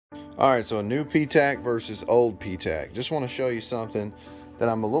Alright, so a new PTAC versus old PTAC. Just want to show you something that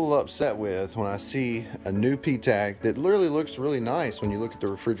I'm a little upset with when I see a new PTAC that literally looks really nice when you look at the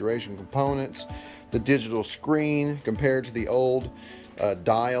refrigeration components, the digital screen compared to the old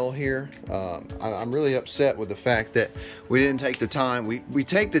dial here. I'm really upset with the fact that we didn't take the time. We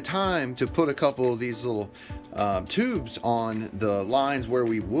take the time to put a couple of these little tubes on the lines where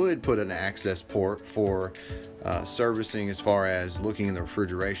we would put an access port for servicing, as far as looking in the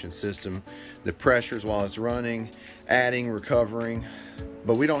refrigeration system, the pressures while it's running, adding, recovering,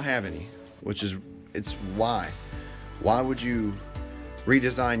 but we don't have any, which is, why would you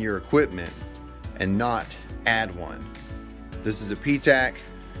redesign your equipment and not add one? This is a PTAC,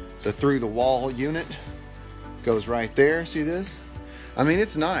 so through the wall unit, goes right there. See this? I mean,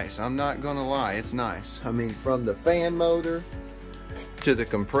 it's nice. I'm not gonna lie, it's nice. I mean, from the fan motor to the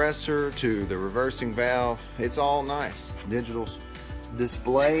compressor to the reversing valve, it's all nice. Digital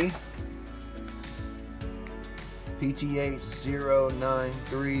display,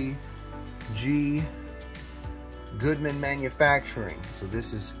 PTH093G, Goodman Manufacturing. So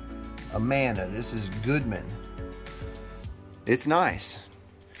this is Amana, this is Goodman. It's nice.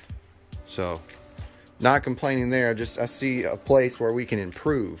 So, not complaining there, I see a place where we can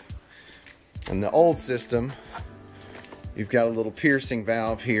improve. In the old system, you've got a little piercing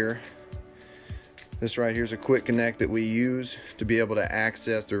valve here. This right here is a quick connect that we use to be able to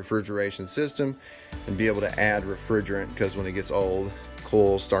access the refrigeration system and be able to add refrigerant, because when it gets old,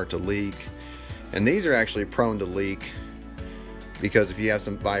 coils start to leak. And these are actually prone to leak, because if you have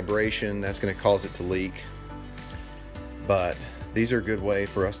some vibration, that's going to cause it to leak. But these are a good way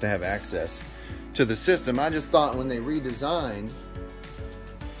for us to have access to the system. I just thought when they redesigned,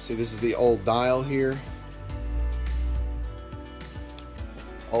 see, this is the old dial here,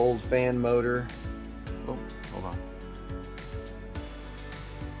 old fan motor. Oh, hold on.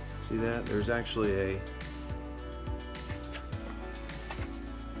 See that? There's actually a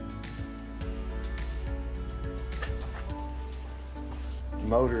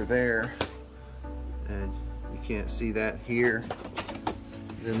motor there, and you can't see that here.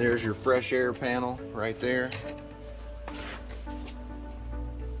 Then there's your fresh air panel right there.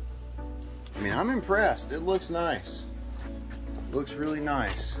 I mean, I'm impressed. It looks nice. Looks really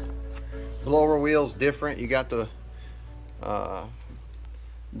nice. Blower wheel's different. You got the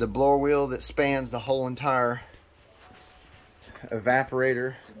blower wheel that spans the whole entire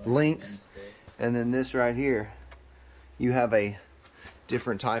evaporator length, and then this right here, you have a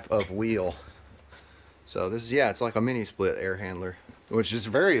different type of wheel. So this is, yeah, it's like a mini split air handler, which is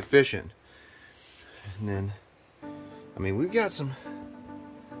very efficient. And then, I mean, we've got some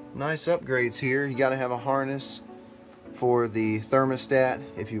nice upgrades here. You got to have a harness for the thermostat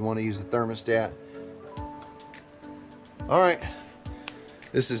if you want to use the thermostat. All right,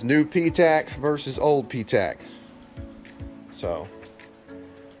 this is new PTAC versus old PTAC. So,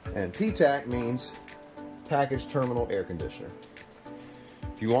 and PTAC means package terminal air conditioner.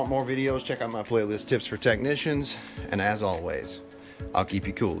 If you want more videos, check out my playlist, Tips for Technicians, and as always, I'll keep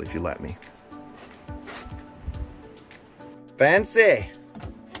you cool if you let me. Fancy!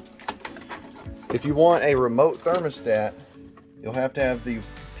 If you want a remote thermostat, you'll have to have the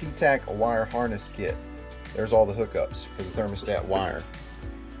PTAC wire harness kit. There's all the hookups for the thermostat wire.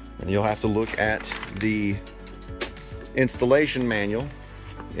 And you'll have to look at the installation manual,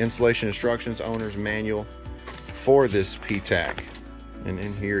 installation instructions, owner's manual for this PTAC. And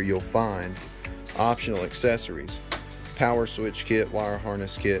in here you'll find optional accessories. Power switch kit, wire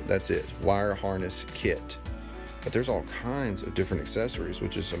harness kit, that's it, wire harness kit. But there's all kinds of different accessories,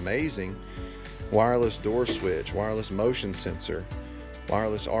 which is amazing. Wireless door switch, wireless motion sensor,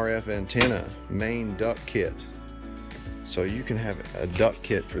 wireless RF antenna, main duct kit. So you can have a duct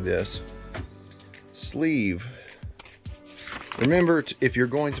kit for this. Sleeve. Remember, if you're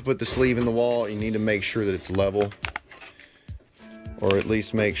going to put the sleeve in the wall, you need to make sure that it's level, or at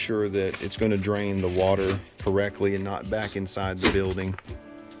least make sure that it's going to drain the water correctly and not back inside the building.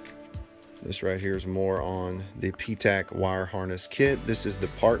 This right here is more on the PTAC wire harness kit. This is the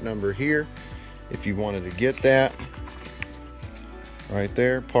part number here if you wanted to get that. Right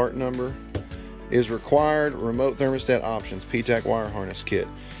there, part number is required. Remote thermostat options, PTAC wire harness kit.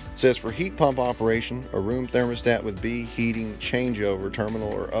 It says for heat pump operation, a room thermostat with B heating changeover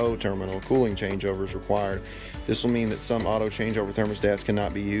terminal or O terminal cooling changeover is required. This will mean that some auto changeover thermostats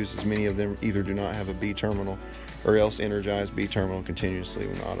cannot be used, as many of them either do not have a B terminal or else energize B terminal continuously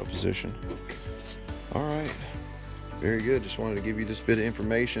in auto position. All right, very good. Just wanted to give you this bit of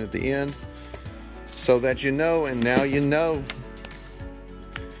information at the end so that you know, and now you know.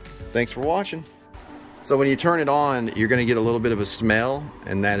 Thanks for watching. So when you turn it on, you're going to get a little bit of a smell,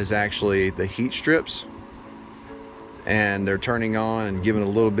 and that is actually the heat strips. And they're turning on and giving a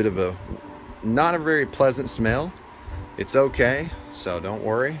little bit of a, not a very pleasant smell. It's okay, so don't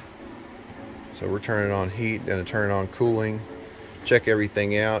worry. So we're turning on heat, going to turn it on cooling. Check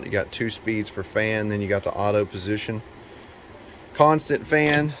everything out. You got 2 speeds for fan, then you got the auto position. Constant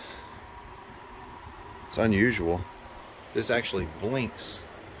fan. It's unusual. This actually blinks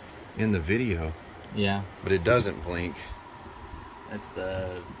in the video. Yeah. But it doesn't blink. That's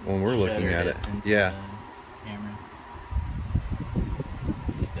the when we're looking at it. Yeah. Camera.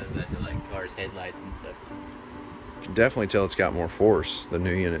 It does that to like cars' headlights and stuff. You can definitely tell it's got more force, the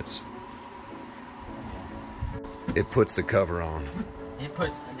new units. Yeah. It puts the cover on. It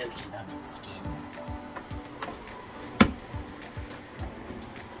puts the notion on its skin.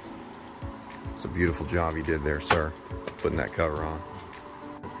 It's a beautiful job you did there, sir, putting that cover on.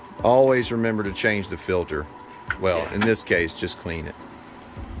 Always remember to change the filter. Well, yeah. In this case, just clean it.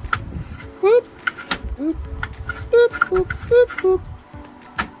 Whoop, whoop, whoop, whoop, whoop, whoop.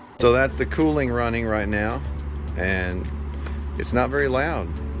 So that's the cooling running right now, and it's not very loud.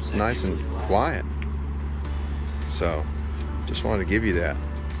 It's nice and quiet. So, just wanted to give you that.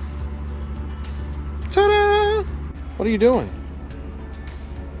 Ta-da! What are you doing?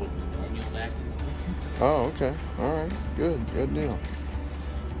 Oh, okay. All right. Good deal.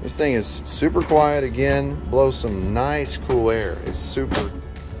 This thing is super quiet again. Blows some nice cool air. It's super.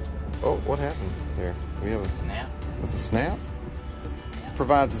 Oh, what happened there? We have a snap. What's a snap?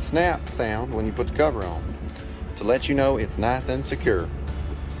 Provides a snap sound when you put the cover on to let you know it's nice and secure.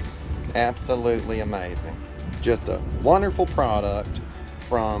 Absolutely amazing. Just a wonderful product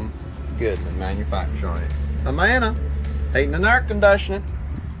from Goodman Manufacturing. Amana, heating and air conditioning.